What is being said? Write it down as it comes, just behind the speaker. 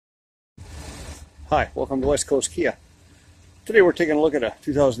Hi, welcome to West Coast Kia. Today we're taking a look at a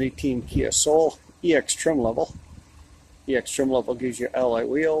 2018 Kia Soul EX trim level. EX trim level gives you alloy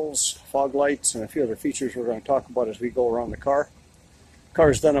wheels, fog lights, and a few other features we're going to talk about as we go around the car. The car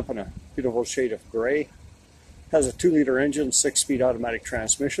is done up in a beautiful shade of gray. Has a 2-liter engine, 6-speed automatic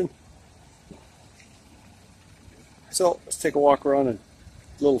transmission. So let's take a walk around and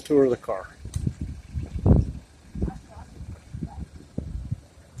a little tour of the car.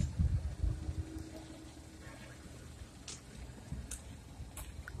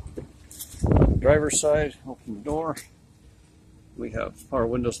 Driver's side, open the door. We have power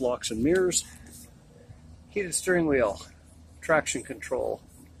windows, locks, and mirrors, heated steering wheel, traction control,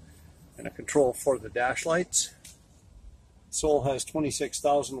 and a control for the dash lights. Soul has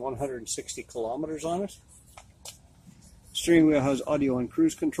 26,160 kilometers on it. Steering wheel has audio and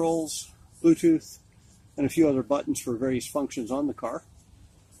cruise controls, Bluetooth, and a few other buttons for various functions on the car.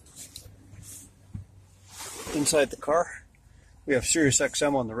 Inside the car, we have Sirius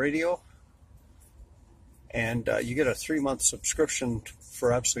XM on the radio. And you get a 3-month subscription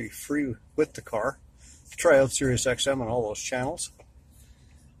for absolutely free with the car to try out Sirius XM on all those channels.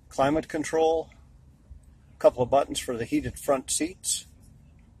 Climate control, a couple of buttons for the heated front seats,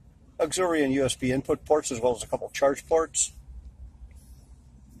 auxiliary and USB input ports, as well as a couple of charge ports,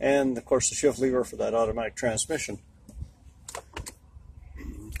 and of course the shift lever for that automatic transmission.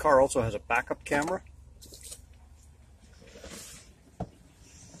 The car also has a backup camera.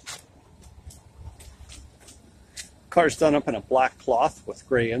 Car's done up in a black cloth with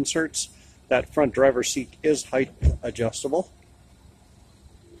gray inserts. That front driver's seat is height adjustable.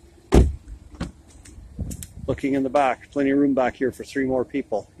 Looking in the back, plenty of room back here for 3 more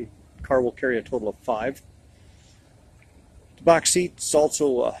people. The car will carry a total of 5. The back seat is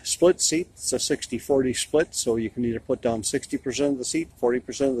also a split seat. It's a 60-40 split, so you can either put down 60% of the seat,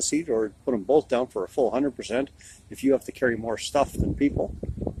 40% of the seat, or put them both down for a full 100% if you have to carry more stuff than people.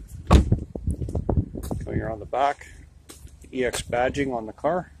 Going around the back, EX badging on the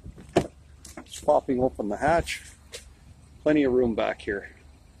car. Just popping open the hatch. Plenty of room back here.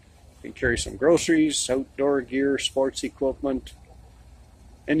 You can carry some groceries, outdoor gear, sports equipment,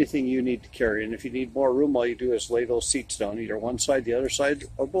 anything you need to carry. And if you need more room, all you do is lay those seats down, either one side, the other side,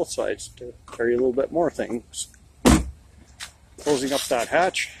 or both sides, to carry a little bit more things. Closing up that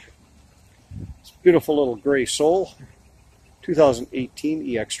hatch. It's a beautiful little gray Soul.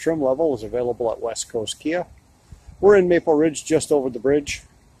 2018 EX trim level is available at West Coast Kia. We're in Maple Ridge, just over the bridge,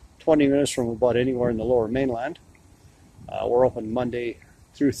 20 minutes from about anywhere in the lower mainland. We're open Monday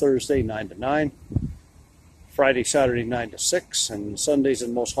through Thursday 9 to 9, Friday, Saturday 9 to 6, and Sundays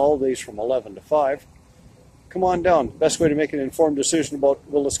and most holidays from 11 to 5. Come on down. Best way to make an informed decision about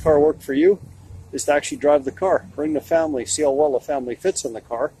will this car work for you is to actually drive the car. Bring the family, see how well the family fits in the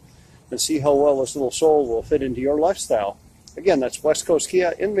car, and see how well this little Soul will fit into your lifestyle. Again, that's West Coast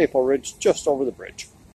Kia in Maple Ridge, just over the bridge.